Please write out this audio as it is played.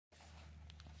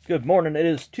Good morning, it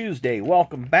is Tuesday.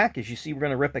 Welcome back. As you see, we're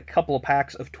going to rip a couple of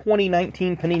packs of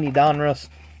 2019 Panini Donruss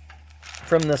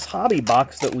from this hobby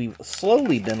box that we've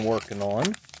slowly been working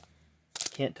on.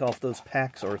 Can't tell if those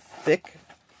packs are thick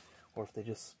or if they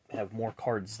just have more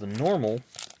cards than normal.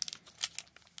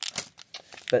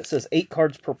 But it says 8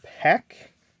 cards per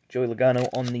pack. Joey Logano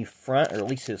on the front, or at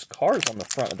least his card's on the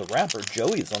front of the wrapper.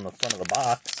 Joey's on the front of the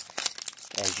box,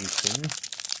 as you've seen.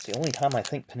 It's the only time I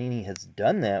think Panini has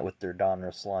done that with their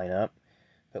Donruss lineup.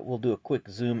 But we'll do a quick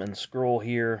zoom and scroll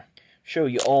here. Show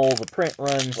you all the print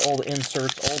runs, all the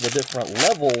inserts, all the different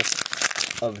levels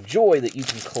of joy that you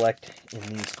can collect in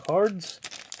these cards.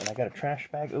 And I got a trash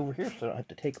bag over here, so I don't have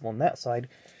to take them on that side.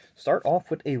 Start off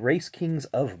with a Race Kings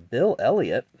of Bill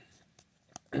Elliott.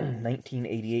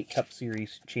 1988 Cup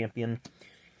Series champion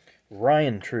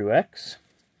Ryan Truex.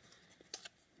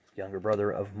 Younger brother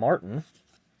of Martin.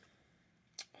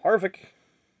 Harvick,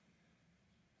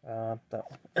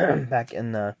 back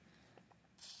in the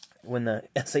when the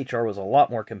SHR was a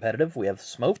lot more competitive. We have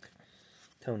Smoke,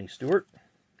 Tony Stewart,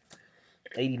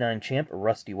 89 champ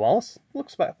Rusty Wallace.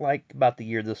 Looks like about the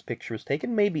year this picture was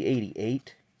taken, maybe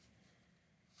 88.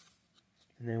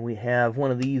 And then we have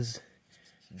one of these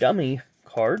dummy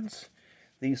cards.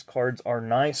 These cards are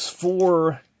nice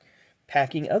for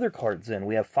packing other cards in.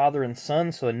 We have Father and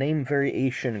Son, so a name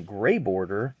variation gray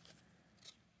border.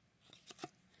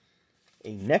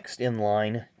 A next in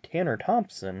line, Tanner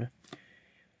Thompson.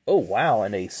 Oh, wow,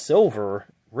 and a silver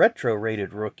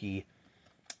retro-rated rookie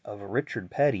of Richard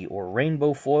Petty, or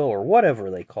rainbow foil, or whatever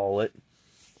they call it.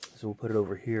 So we'll put it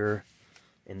over here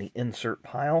in the insert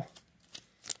pile.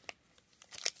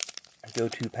 Go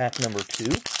to pack number 2.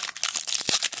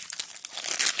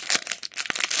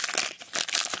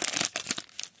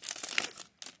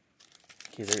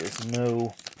 Okay, there is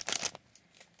no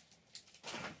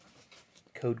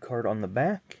code card on the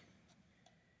back.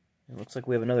 It looks like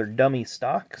we have another dummy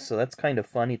stock, so that's kind of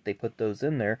funny if they put those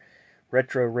in there.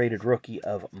 Retro-rated rookie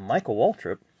of Michael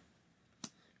Waltrip.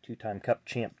 2-time Cup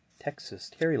champ Texas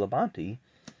Terry Labonte.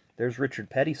 There's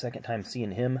Richard Petty, second time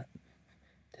seeing him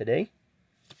today.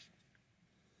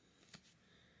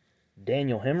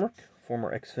 Daniel Hemrick,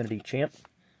 former Xfinity champ.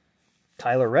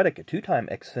 Tyler Reddick, a 2-time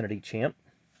Xfinity champ.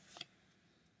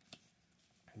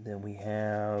 And then we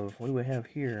have, what do we have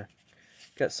here?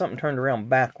 Got something turned around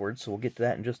backwards, so we'll get to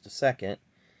that in just a second.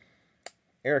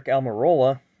 Eric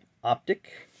Almirola,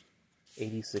 Optic,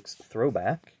 86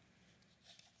 throwback.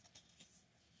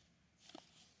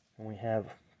 And we have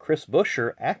Chris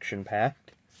Buescher, Action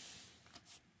Packed.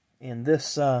 And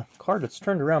this card that's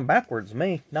turned around backwards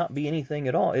may not be anything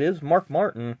at all. It is Mark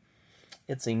Martin.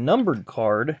 It's a numbered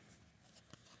card.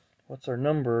 What's our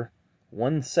number?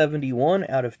 171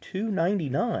 out of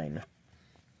 299.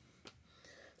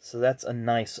 So that's a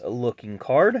nice looking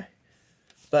card.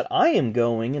 But I am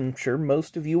going, and I'm sure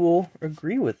most of you will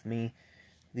agree with me,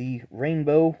 the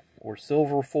rainbow or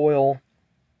silver foil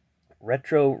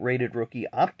retro rated rookie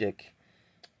Optic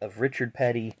of Richard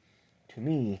Petty, to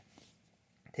me,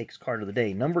 takes card of the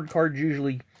day. Numbered cards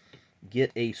usually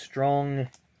get a strong,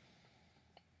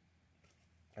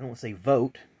 I don't want to say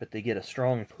vote, but they get a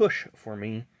strong push for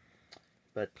me.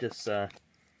 But this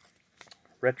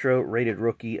retro-rated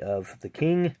rookie of the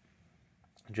King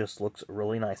just looks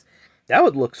really nice. That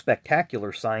would look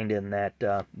spectacular signed in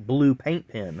that blue paint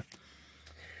pen.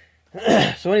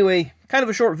 So anyway, kind of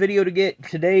a short video to get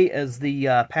today as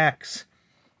the packs,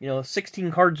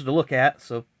 16 cards to look at,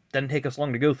 so it doesn't take us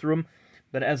long to go through them.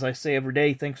 But as I say every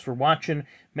day, thanks for watching.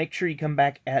 Make sure you come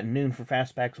back at noon for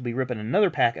Fast Packs. We'll be ripping another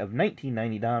pack of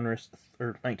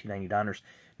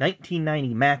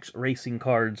 1990 Max Racing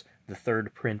cards, the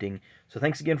third printing. So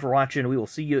thanks again for watching. We will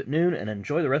see you at noon, and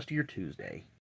enjoy the rest of your Tuesday.